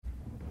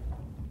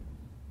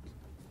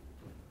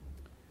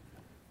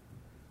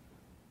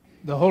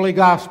The Holy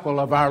Gospel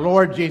of our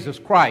Lord Jesus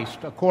Christ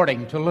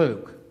according to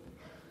Luke.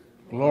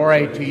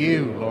 Glory to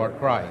you, Lord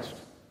Christ.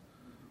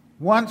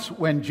 Once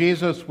when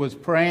Jesus was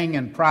praying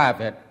in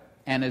private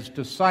and his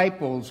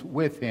disciples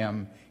with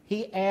him,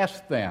 he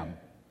asked them,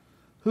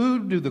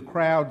 "Who do the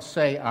crowd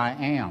say I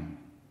am?"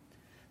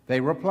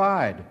 They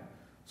replied,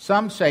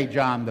 "Some say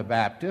John the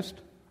Baptist,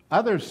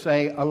 others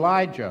say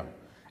Elijah,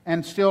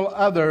 and still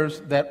others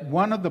that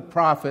one of the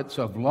prophets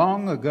of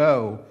long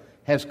ago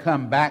has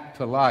come back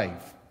to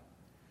life."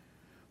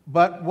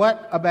 "But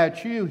what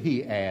about you?"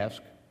 he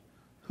asked.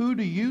 "Who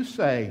do you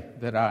say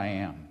that I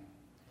am?"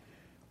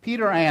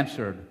 Peter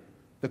answered,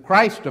 "The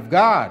Christ of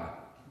God."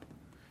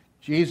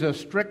 Jesus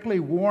strictly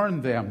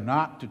warned them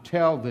not to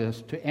tell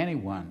this to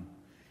anyone.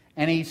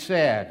 And he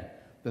said,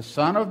 "The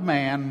Son of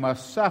Man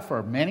must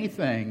suffer many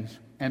things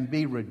and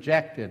be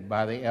rejected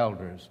by the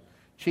elders,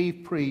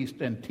 chief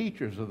priests, and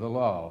teachers of the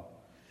law.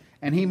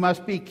 And he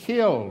must be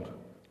killed,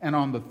 and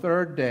on the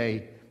third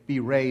day be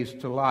raised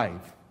to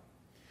life."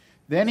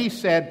 Then he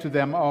said to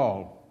them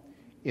all,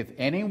 "If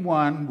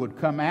anyone would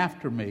come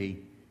after me,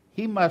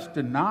 he must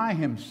deny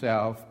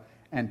himself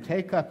and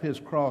take up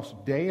his cross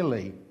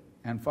daily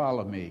and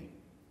follow me.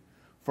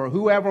 For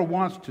whoever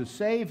wants to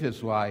save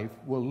his life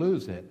will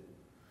lose it,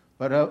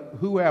 but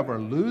whoever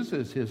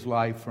loses his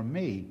life for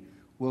me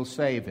will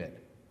save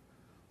it.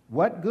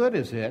 What good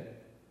is it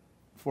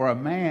for a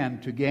man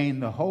to gain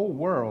the whole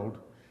world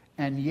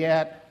and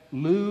yet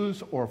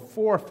lose or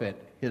forfeit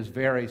his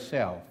very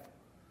self?"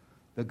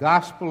 The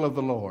Gospel of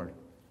the Lord.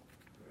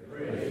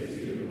 Praise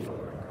to you,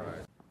 Lord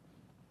Christ.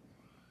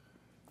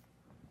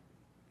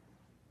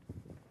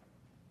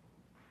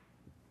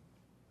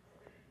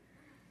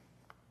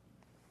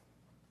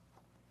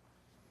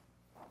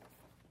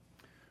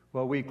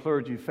 Well, we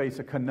clergy face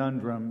a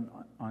conundrum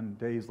on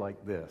days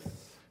like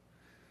this.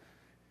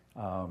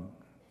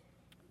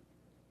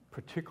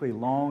 Particularly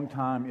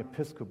long-time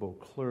Episcopal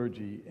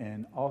clergy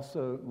and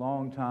also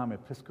long-time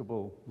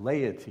Episcopal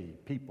laity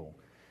people.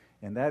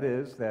 And that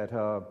is that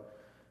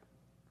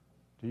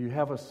do you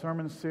have a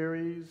sermon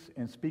series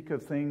and speak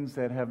of things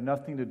that have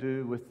nothing to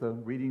do with the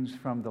readings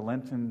from the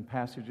Lenten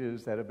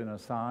passages that have been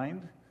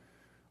assigned?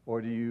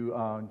 Or do you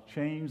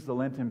change the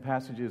Lenten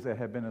passages that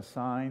have been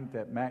assigned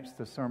that match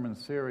the sermon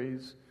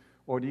series?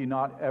 Or do you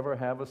not ever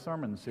have a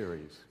sermon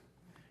series?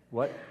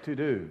 What to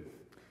do?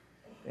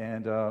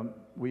 And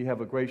we have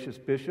a gracious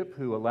bishop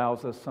who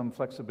allows us some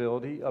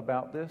flexibility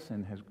about this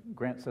and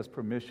grants us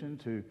permission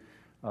to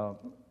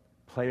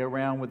play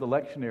around with the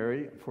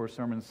lectionary for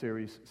sermon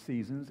series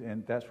seasons,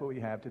 and that's what we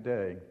have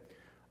today.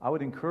 I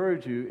would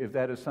encourage you, if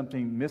that is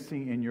something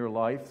missing in your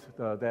life,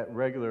 that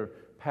regular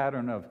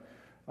pattern of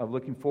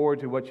looking forward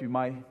to what you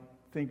might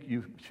think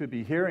you should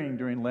be hearing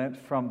during Lent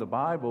from the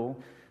Bible,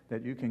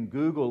 that you can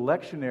Google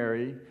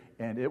lectionary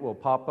and it will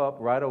pop up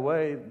right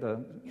away,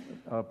 the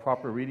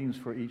proper readings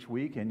for each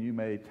week, and you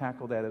may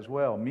tackle that as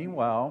well.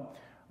 Meanwhile,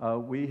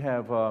 we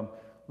have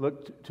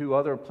looked to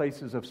other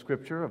places of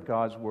Scripture, of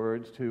God's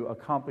words, to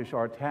accomplish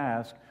our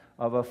task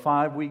of a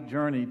 5-week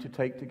journey to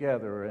take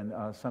together,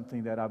 and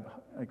something that I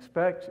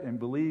expect and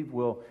believe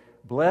will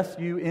bless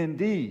you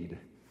indeed.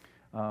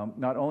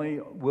 Not only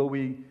will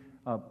we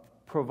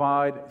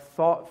provide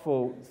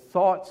thoughtful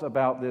thoughts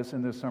about this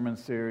in this sermon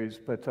series,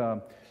 but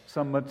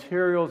some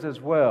materials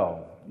as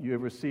well. You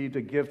have received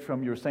a gift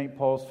from your St.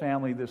 Paul's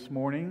family this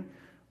morning,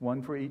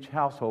 one for each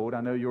household.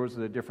 I know yours is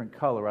a different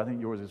color. I think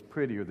yours is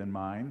prettier than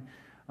mine.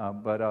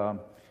 But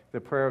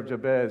the prayer of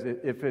Jabez,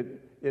 if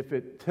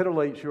it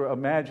titillates your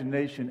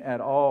imagination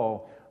at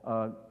all,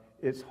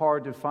 it's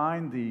hard to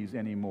find these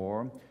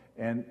anymore.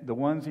 And the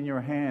ones in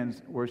your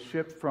hands were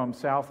shipped from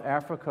South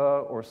Africa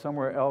or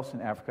somewhere else in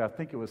Africa. I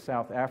think it was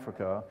South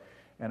Africa,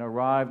 and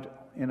arrived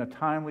in a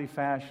timely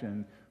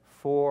fashion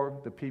for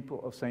the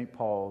people of St.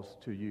 Paul's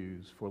to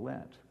use for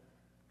Lent.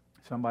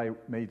 Somebody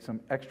made some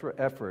extra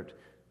effort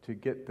to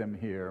get them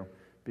here,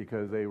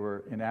 because they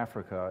were in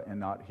Africa and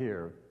not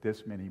here,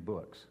 this many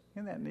books.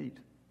 Isn't that neat?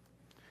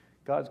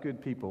 God's good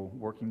people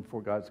working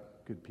for God's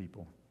good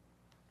people.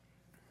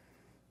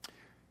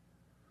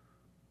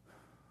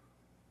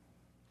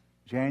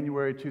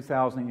 January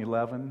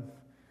 2011,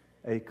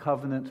 a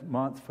covenant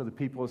month for the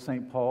people of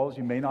St. Paul's.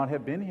 You may not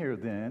have been here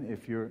then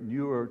if you're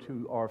newer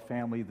to our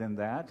family than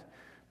that.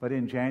 But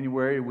in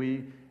January,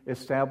 we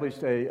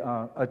established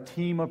a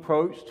team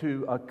approach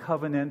to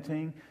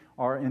covenanting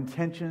our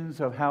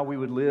intentions of how we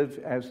would live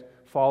as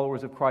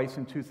followers of Christ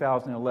in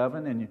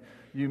 2011, and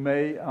you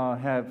may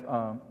have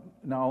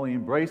not only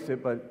embraced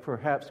it, but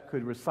perhaps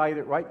could recite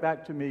it right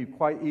back to me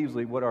quite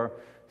easily, what our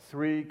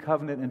 3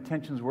 covenant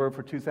intentions were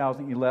for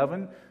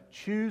 2011.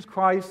 Choose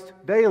Christ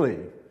daily,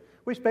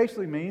 which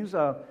basically means,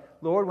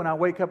 Lord, when I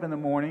wake up in the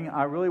morning,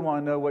 I really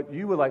want to know what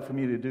you would like for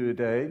me to do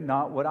today,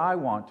 not what I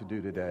want to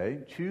do today.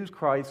 Choose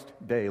Christ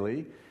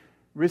daily.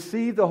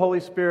 Receive the Holy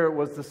Spirit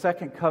was the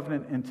second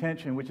covenant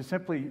intention, which is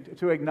simply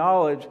to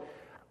acknowledge,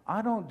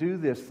 I don't do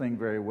this thing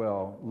very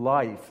well,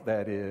 life,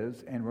 that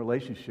is, and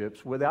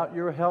relationships, without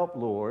your help,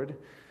 Lord.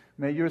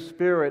 May your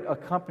Spirit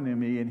accompany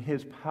me in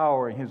His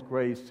power and His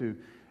grace to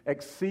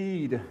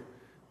exceed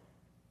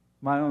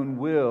my own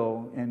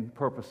will and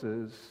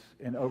purposes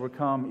and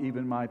overcome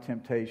even my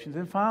temptations.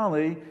 And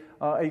finally,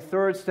 a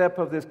third step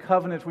of this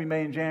covenant we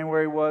made in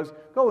January was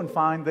go and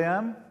find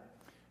them.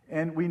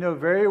 And we know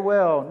very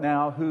well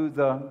now who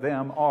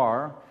them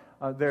are.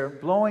 They're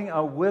blowing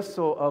a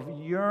whistle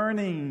of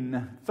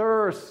yearning,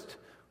 thirst,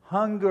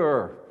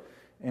 hunger.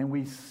 And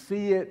we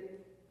see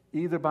it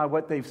either by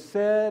what they've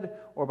said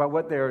or by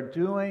what they are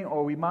doing,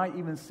 or we might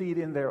even see it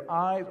in their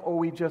eyes, or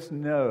we just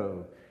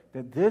know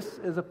that this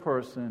is a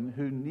person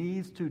who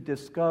needs to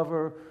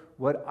discover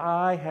what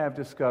I have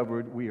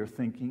discovered we are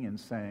thinking and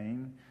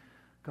saying.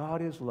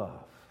 God is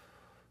love.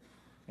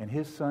 And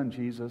His Son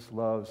Jesus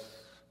loves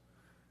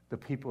the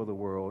people of the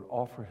world,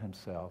 offered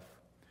Himself.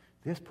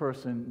 This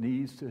person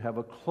needs to have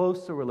a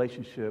closer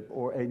relationship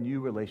or a new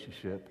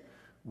relationship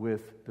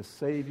with the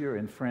Savior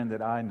and friend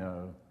that I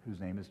know, whose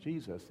name is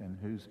Jesus, and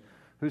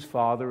whose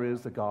Father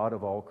is the God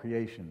of all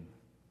creation.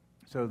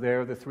 So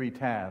there are the three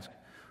tasks.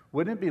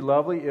 Wouldn't it be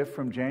lovely if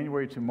from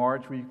January to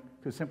March we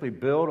could simply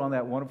build on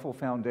that wonderful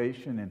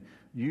foundation and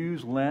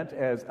use Lent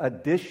as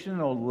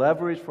additional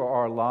leverage for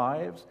our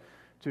lives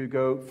to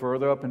go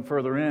further up and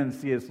further in?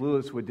 C.S.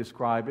 Lewis would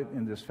describe it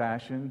in this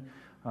fashion.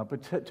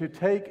 But to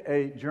take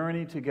a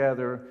journey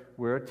together,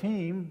 we're a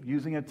team,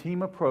 using a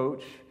team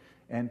approach,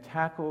 and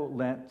tackle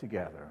Lent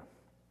together.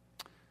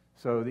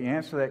 So the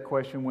answer to that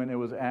question when it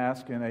was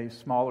asked in a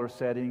smaller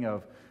setting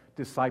of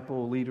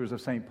disciple leaders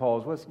of St.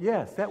 Paul's was,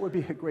 yes, that would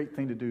be a great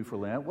thing to do for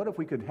Lent. What if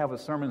we could have a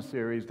sermon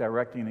series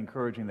directing and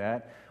encouraging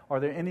that? Are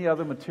there any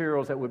other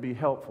materials that would be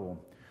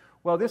helpful?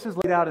 Well, this is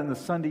laid out in the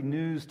Sunday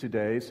news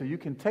today, so you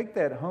can take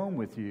that home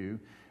with you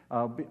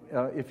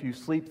if you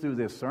sleep through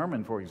this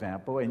sermon, for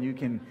example, and you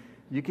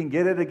can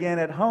get it again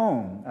at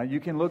home. You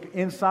can look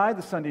inside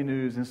the Sunday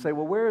news and say,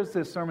 well, where is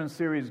this sermon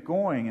series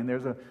going? And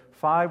there's a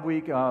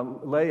 5-week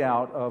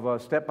layout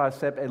of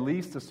step-by-step, at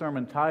least the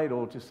sermon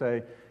title, to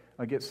say,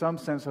 get some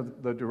sense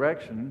of the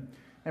direction.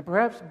 And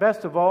perhaps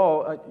best of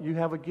all, you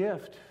have a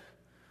gift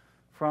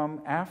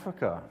from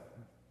Africa.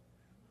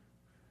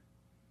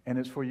 And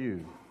it's for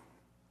you.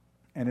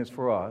 And it's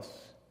for us.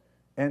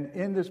 And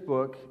in this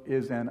book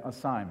is an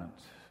assignment.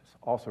 It's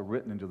also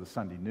written into the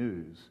Sunday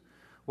news.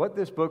 What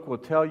this book will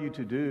tell you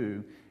to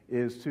do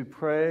is to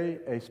pray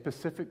a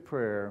specific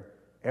prayer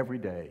every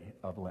day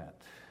of Lent.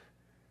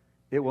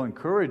 It will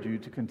encourage you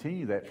to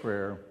continue that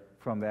prayer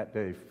from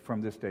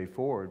this day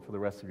forward for the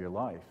rest of your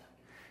life.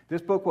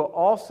 This book will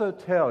also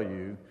tell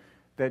you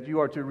that you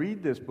are to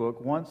read this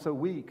book once a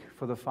week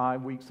for the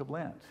 5 weeks of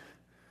Lent.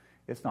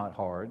 It's not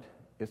hard,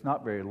 it's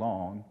not very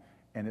long,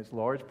 and it's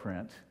large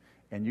print,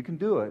 and you can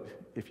do it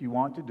if you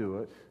want to do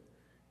it.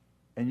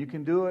 And you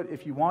can do it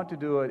if you want to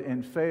do it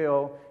and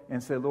fail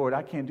and say, Lord,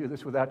 I can't do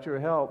this without your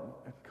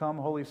help. Come,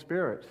 Holy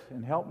Spirit,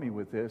 and help me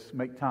with this.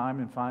 Make time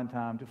and find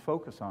time to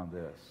focus on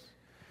this.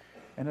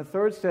 And the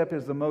third step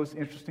is the most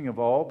interesting of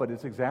all, but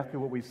it's exactly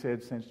what we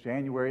said since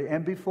January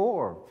and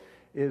before,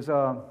 is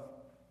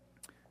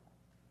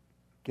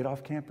get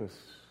off campus.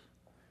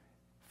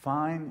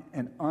 Find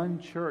an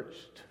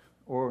unchurched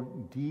or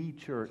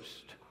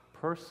de-churched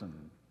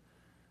person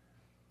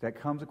that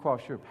comes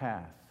across your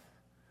path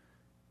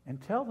and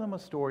tell them a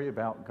story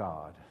about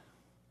God.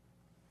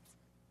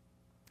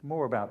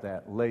 More about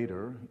that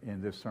later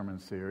in this sermon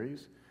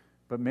series,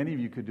 but many of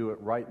you could do it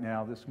right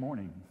now this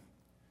morning.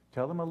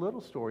 Tell them a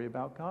little story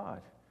about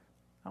God.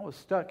 I was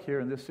stuck here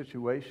in this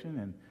situation,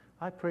 and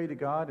I prayed to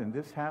God, and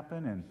this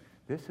happened, and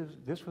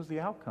this was the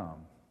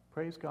outcome.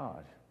 Praise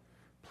God.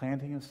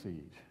 Planting a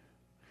seed.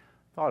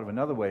 Thought of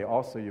another way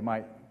also you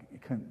might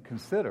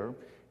consider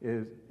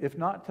is, if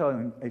not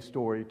telling a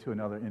story to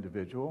another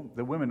individual,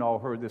 the women all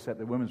heard this at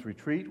the women's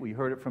retreat. We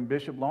heard it from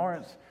Bishop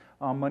Lawrence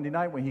on Monday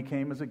night when he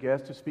came as a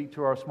guest to speak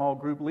to our small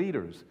group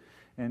leaders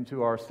and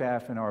to our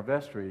staff in our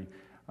vestry.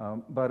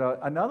 But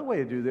another way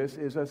to do this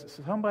is as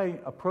somebody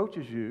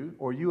approaches you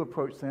or you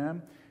approach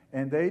them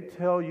and they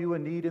tell you a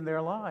need in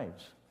their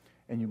lives.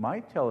 And you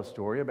might tell a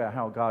story about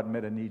how God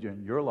met a need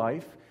in your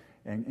life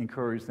and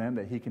encourage them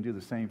that He can do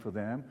the same for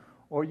them.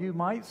 Or you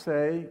might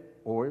say,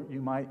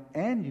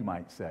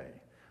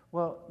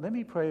 well, let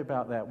me pray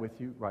about that with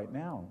you right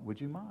now.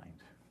 Would you mind?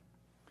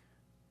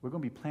 We're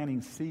going to be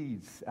planting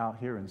seeds out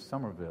here in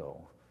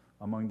Somerville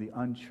among the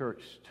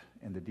unchurched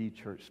and the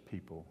de-churched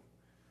people.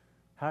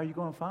 How are you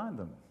going to find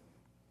them?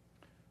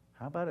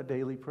 How about a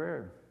daily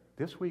prayer?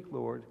 This week,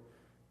 Lord,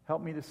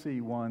 help me to see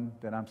one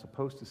that I'm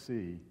supposed to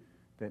see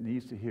that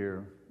needs to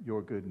hear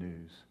your good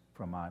news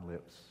from my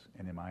lips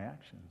and in my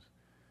actions.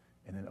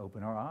 And then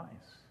open our eyes.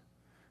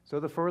 So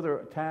the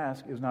further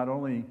task is not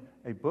only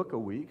a book a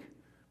week,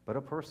 but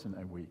a person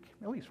a week,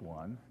 at least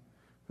one,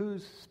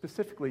 who's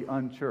specifically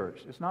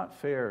unchurched. It's not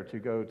fair to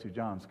go to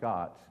John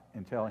Scott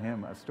and tell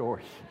him a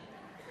story.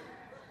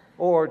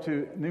 Or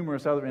to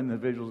numerous other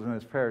individuals in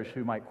this parish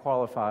who might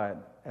qualify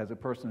as a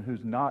person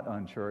who's not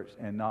unchurched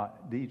and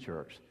not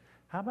de-churched.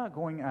 How about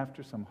going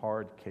after some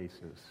hard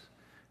cases?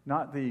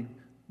 Not the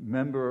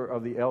member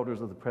of the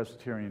elders of the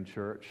Presbyterian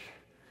Church,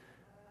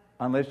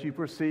 unless you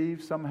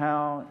perceive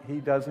somehow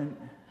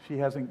she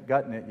hasn't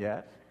gotten it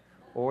yet,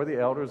 or the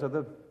elders of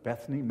the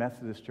Bethany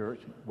Methodist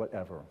Church,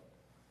 whatever.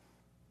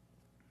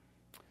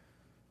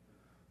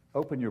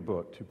 Open your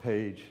book to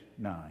page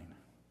 9.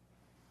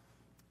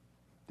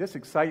 This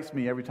excites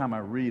me every time I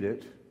read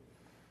it.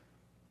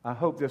 I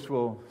hope this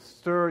will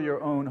stir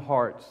your own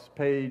hearts.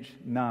 Page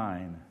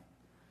 9.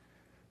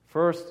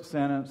 First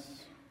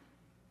sentence,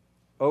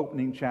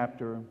 opening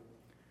chapter.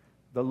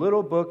 The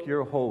little book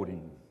you're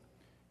holding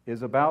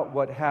is about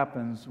what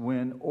happens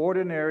when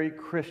ordinary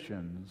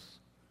Christians,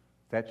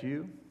 that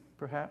you,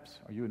 perhaps?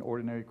 Are you an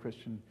ordinary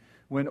Christian?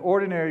 When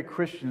ordinary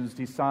Christians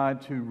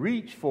decide to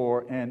reach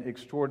for an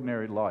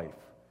extraordinary life,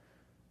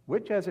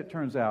 which, as it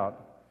turns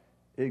out,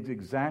 is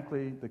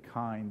exactly the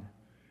kind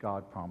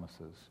God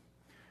promises.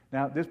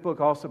 Now, this book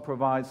also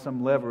provides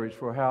some leverage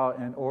for how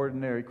an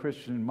ordinary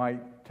Christian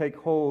might take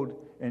hold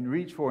and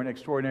reach for an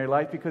extraordinary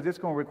life, because it's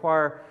going to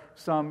require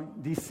some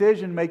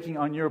decision-making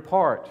on your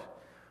part.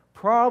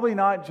 Probably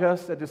not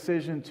just a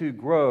decision to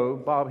grow.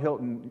 Bob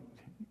Hilton,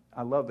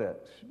 I love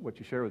that, what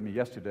you shared with me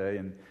yesterday,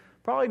 and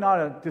probably not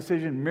a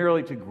decision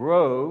merely to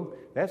grow.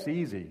 That's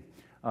easy.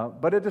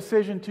 But a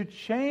decision to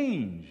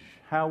change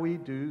how we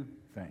do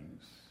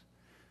things.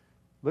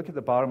 Look at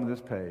the bottom of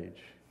this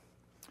page.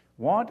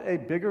 Want a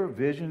bigger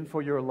vision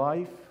for your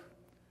life?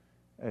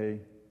 A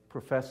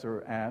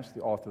professor asked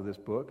the author of this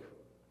book.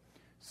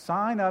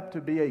 Sign up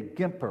to be a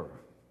gimper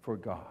for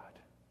God.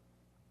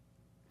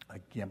 A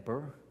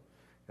gimper?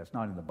 That's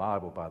not in the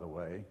Bible, by the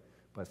way,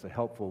 but it's a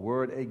helpful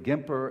word. A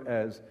gimper,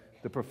 as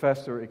the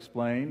professor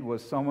explained,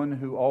 was someone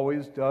who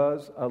always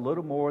does a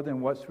little more than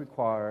what's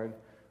required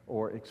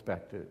or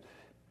expected.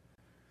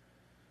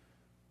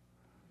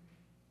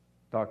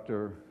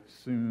 Dr.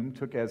 Soom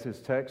took as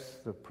his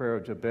text the prayer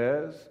of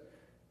Jabez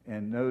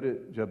and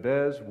noted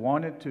Jabez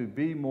wanted to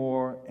be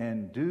more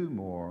and do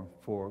more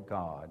for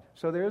God.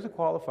 So there is a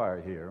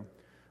qualifier here.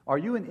 Are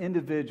you an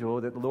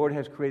individual that the Lord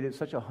has created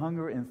such a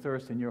hunger and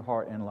thirst in your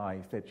heart and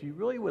life that you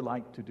really would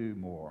like to do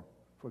more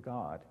for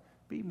God?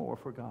 Be more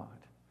for God.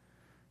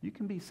 You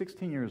can be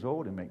 16 years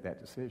old and make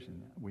that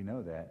decision. We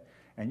know that.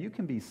 And you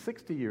can be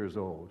 60 years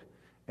old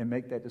and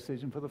make that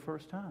decision for the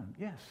first time.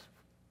 Yes,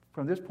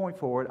 from this point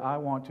forward, I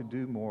want to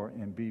do more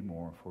and be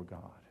more for God.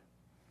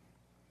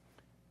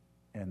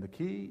 And the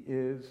key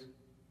is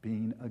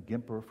being a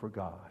gimper for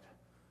God,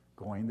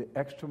 going the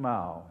extra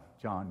mile.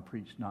 John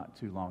preached not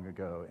too long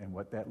ago, and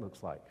what that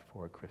looks like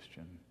for a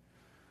Christian.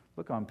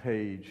 Look on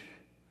page,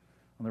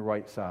 on the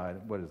right side,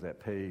 what is that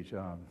page?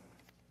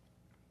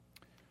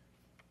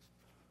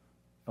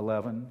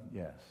 11,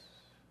 yes.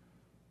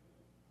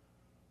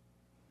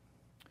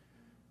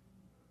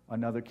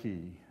 Another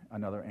key,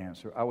 another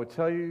answer. I would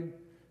tell you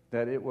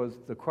that it was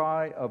the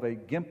cry of a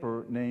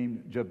gimper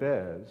named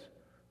Jabez,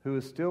 who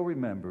is still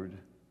remembered,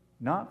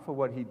 not for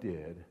what he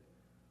did,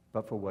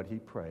 but for what he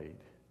prayed,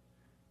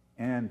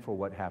 and for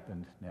what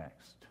happened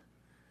next.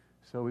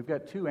 So we've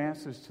got two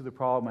answers to the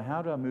problem.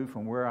 How do I move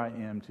from where I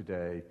am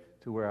today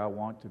to where I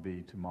want to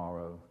be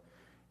tomorrow?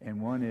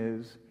 And one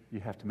is, you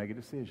have to make a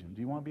decision.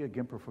 Do you want to be a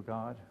gimper for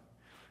God?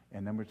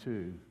 And number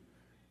two,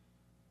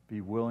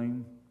 be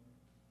willing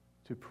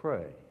to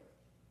pray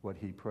what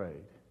he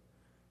prayed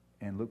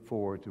and look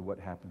forward to what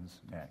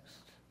happens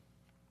next.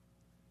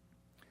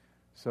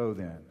 So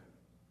then,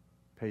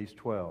 page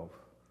 12,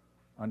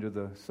 under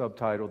the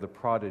subtitle, The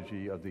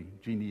Prodigy of the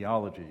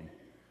Genealogy,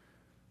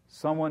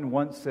 someone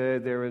once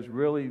said there is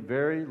really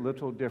very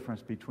little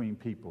difference between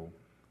people.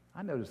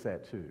 I noticed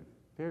that too.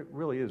 There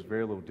really is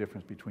very little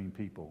difference between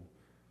people.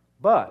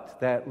 But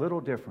that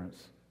little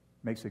difference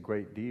makes a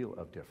great deal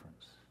of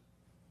difference.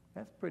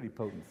 That's a pretty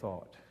potent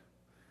thought.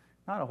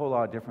 Not a whole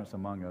lot of difference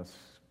among us,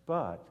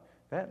 but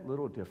that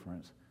little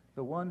difference,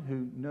 the one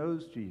who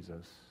knows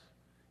Jesus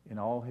in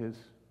all his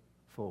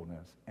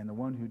fullness and the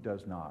one who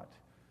does not,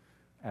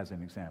 as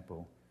an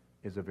example,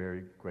 is a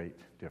very great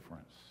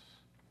difference.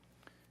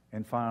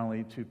 And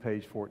finally, to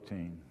page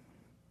 14.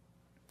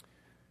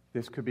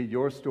 This could be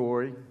your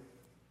story.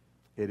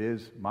 It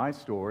is my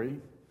story.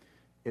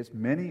 It's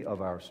many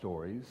of our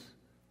stories.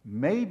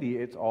 Maybe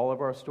it's all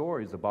of our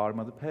stories, the bottom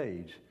of the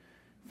page.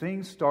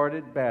 Things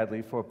started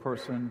badly for a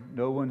person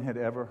no one had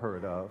ever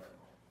heard of.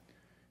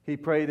 He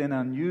prayed an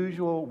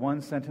unusual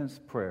one-sentence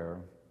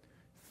prayer.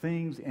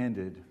 Things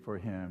ended for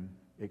him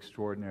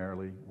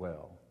extraordinarily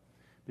well.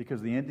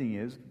 Because the ending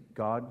is,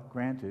 God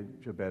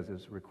granted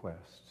Jabez's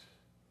request.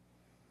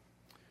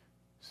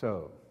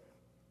 So,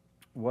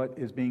 what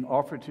is being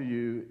offered to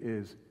you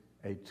is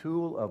a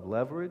tool of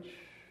leverage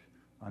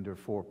under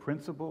 4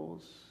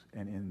 principles,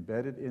 and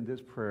embedded in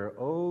this prayer,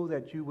 oh,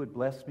 that you would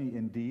bless me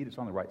indeed. It's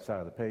on the right side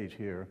of the page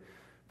here,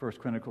 1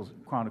 Chronicles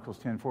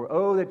 10:4.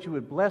 Oh, that you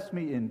would bless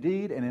me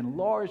indeed and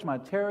enlarge my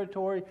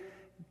territory,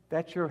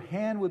 that your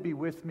hand would be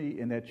with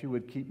me and that you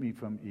would keep me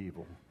from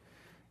evil.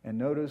 And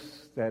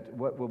notice that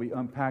what will be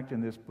unpacked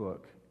in this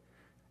book,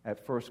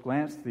 at first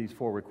glance, these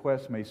 4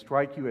 requests may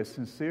strike you as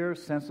sincere,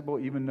 sensible,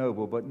 even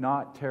noble, but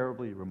not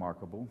terribly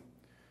remarkable.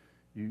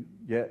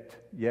 Yet,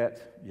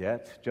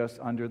 just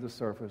under the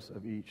surface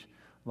of each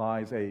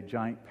lies a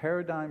giant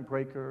paradigm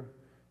breaker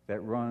that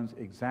runs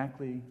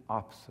exactly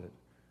opposite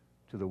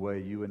to the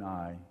way you and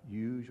I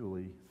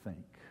usually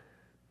think.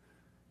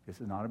 This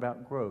is not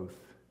about growth.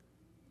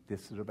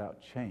 This is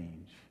about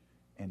change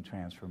and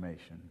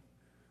transformation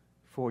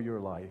for your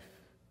life,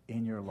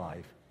 in your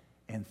life,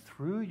 and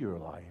through your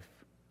life.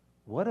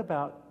 What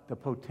about the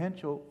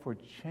potential for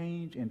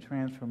change and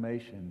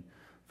transformation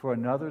for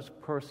another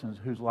person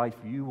whose life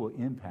you will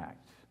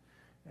impact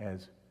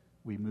as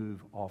we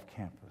move off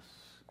campus,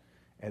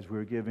 as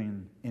we're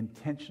giving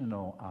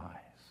intentional eyes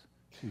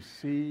to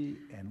see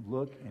and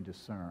look and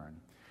discern,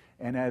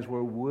 and as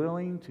we're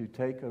willing to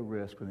take a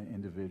risk with an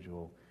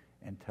individual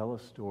and tell a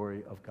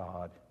story of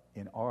God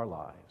in our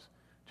lives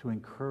to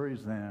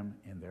encourage them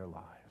in their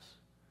lives?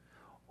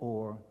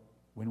 Or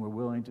when we're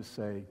willing to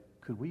say,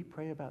 could we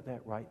pray about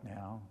that right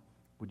now?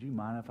 Would you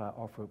mind if I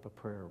offer up a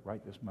prayer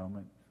right this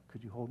moment?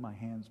 Could you hold my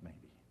hands maybe?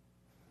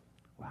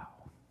 Wow.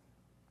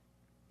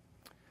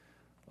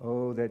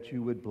 Oh, that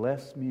you would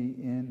bless me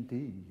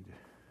indeed.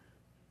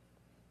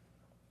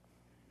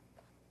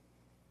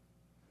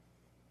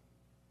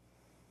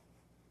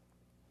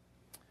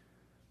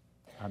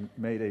 I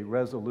made a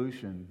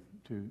resolution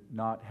to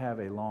not have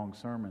a long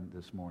sermon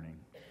this morning.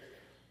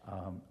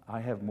 I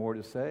have more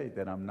to say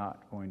that I'm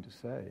not going to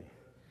say.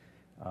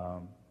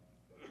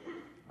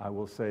 I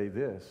will say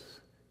this,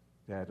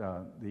 that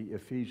the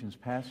Ephesians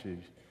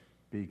passage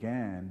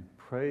began,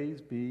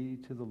 praise be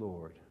to the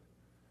Lord,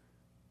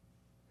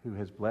 who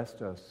has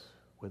blessed us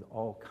with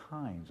all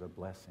kinds of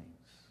blessings.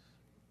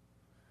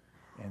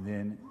 And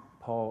then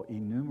Paul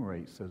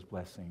enumerates those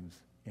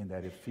blessings in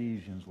that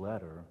Ephesians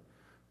letter.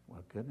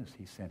 Well, goodness,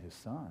 he sent his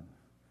son.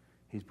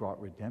 He's brought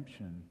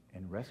redemption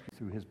and rescue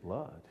through his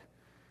blood.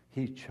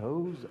 He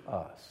chose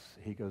us.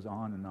 He goes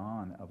on and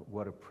on of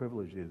what a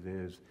privilege it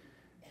is.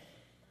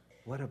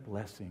 What a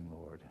blessing,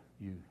 Lord,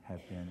 you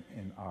have been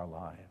in our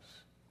lives.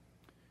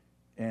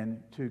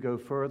 And to go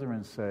further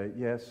and say,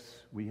 yes,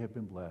 we have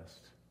been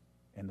blessed.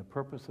 And the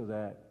purpose of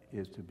that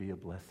is to be a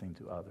blessing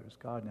to others.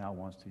 God now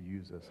wants to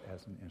use us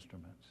as an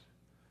instrument.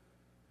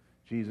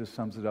 Jesus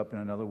sums it up in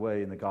another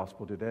way in the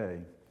gospel today.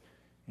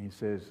 And he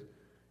says,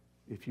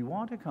 if you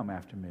want to come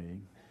after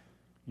me,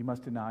 you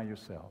must deny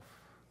yourself.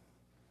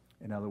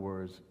 In other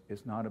words,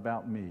 it's not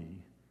about me,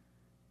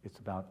 it's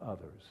about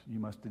others. You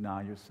must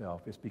deny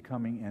yourself. It's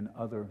becoming an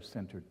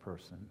other-centered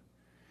person.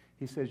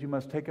 He says you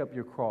must take up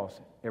your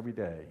cross every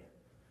day.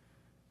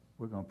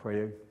 We're going to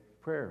pray a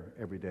prayer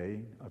every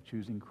day of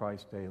choosing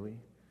Christ daily.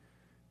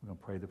 We're going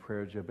to pray the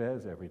prayer of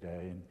Jabez every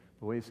day. And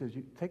the way he says,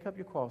 you take up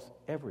your cross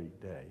every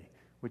day,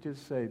 which is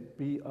to say,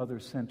 be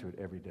other-centered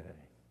every day.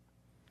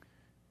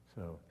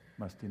 So,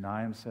 must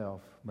deny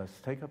himself,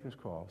 must take up his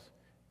cross,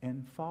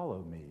 and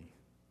follow me,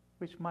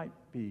 which might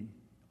be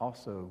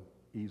also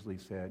easily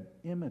said,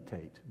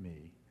 imitate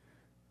me.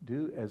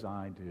 Do as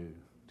I do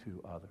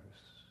to others.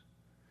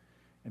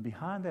 And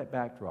behind that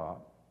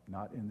backdrop,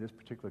 not in this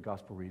particular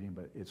gospel reading,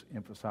 but it's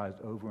emphasized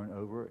over and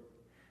over,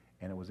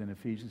 and it was in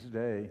Ephesians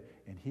today,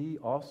 and he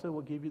also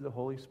will give you the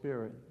Holy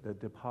Spirit, the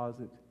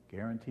deposit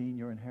guaranteeing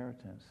your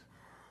inheritance.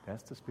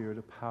 That's the spirit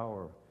of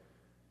power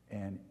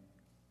and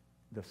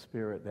the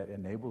spirit that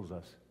enables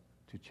us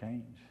to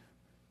change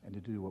and to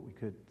do what we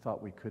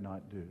thought we could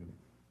not do.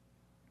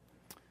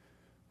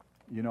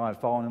 You know,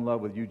 I've fallen in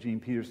love with Eugene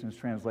Peterson's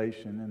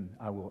translation, and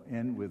I will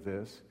end with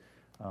this.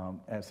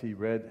 As he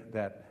read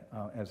that,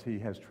 as he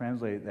has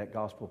translated that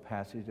gospel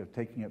passage of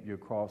taking up your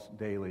cross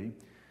daily,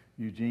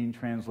 Eugene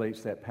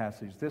translates that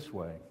passage this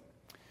way.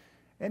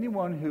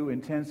 Anyone who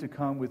intends to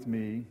come with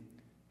me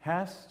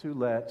has to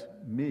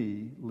let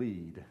me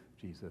lead,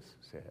 Jesus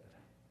said.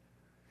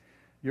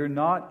 You're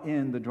not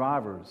in the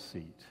driver's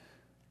seat.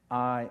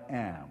 I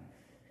am.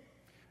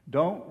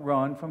 Don't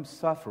run from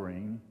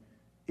suffering.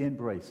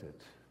 Embrace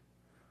it.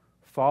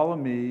 Follow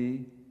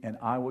me, and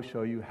I will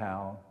show you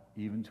how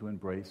even to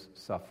embrace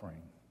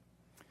suffering.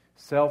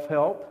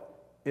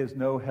 Self-help is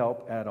no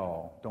help at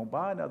all. Don't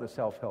buy another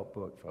self-help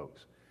book,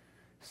 folks.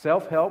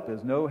 Self-help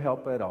is no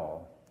help at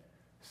all.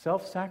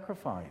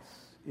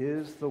 Self-sacrifice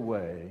is the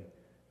way,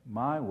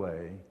 my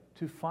way,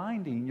 to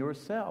finding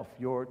yourself,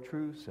 your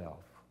true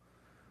self.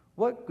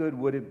 What good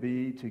would it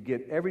be to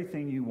get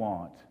everything you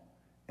want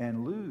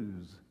and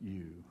lose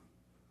you,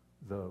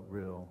 the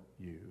real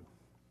you?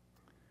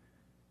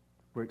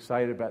 We're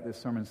excited about this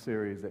sermon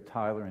series that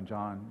Tyler and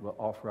John will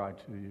offer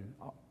to you.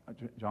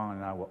 John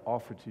and I will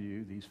offer to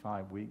you these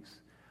 5 weeks.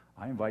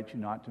 I invite you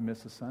not to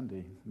miss a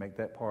Sunday. Make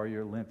that part of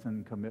your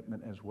Lenten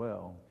commitment as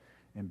well,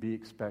 and be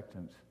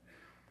expectant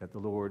that the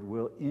Lord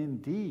will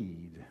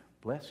indeed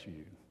bless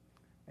you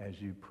as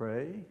you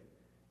pray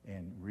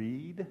and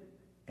read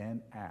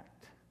and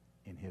act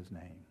in his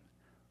name.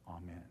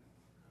 Amen.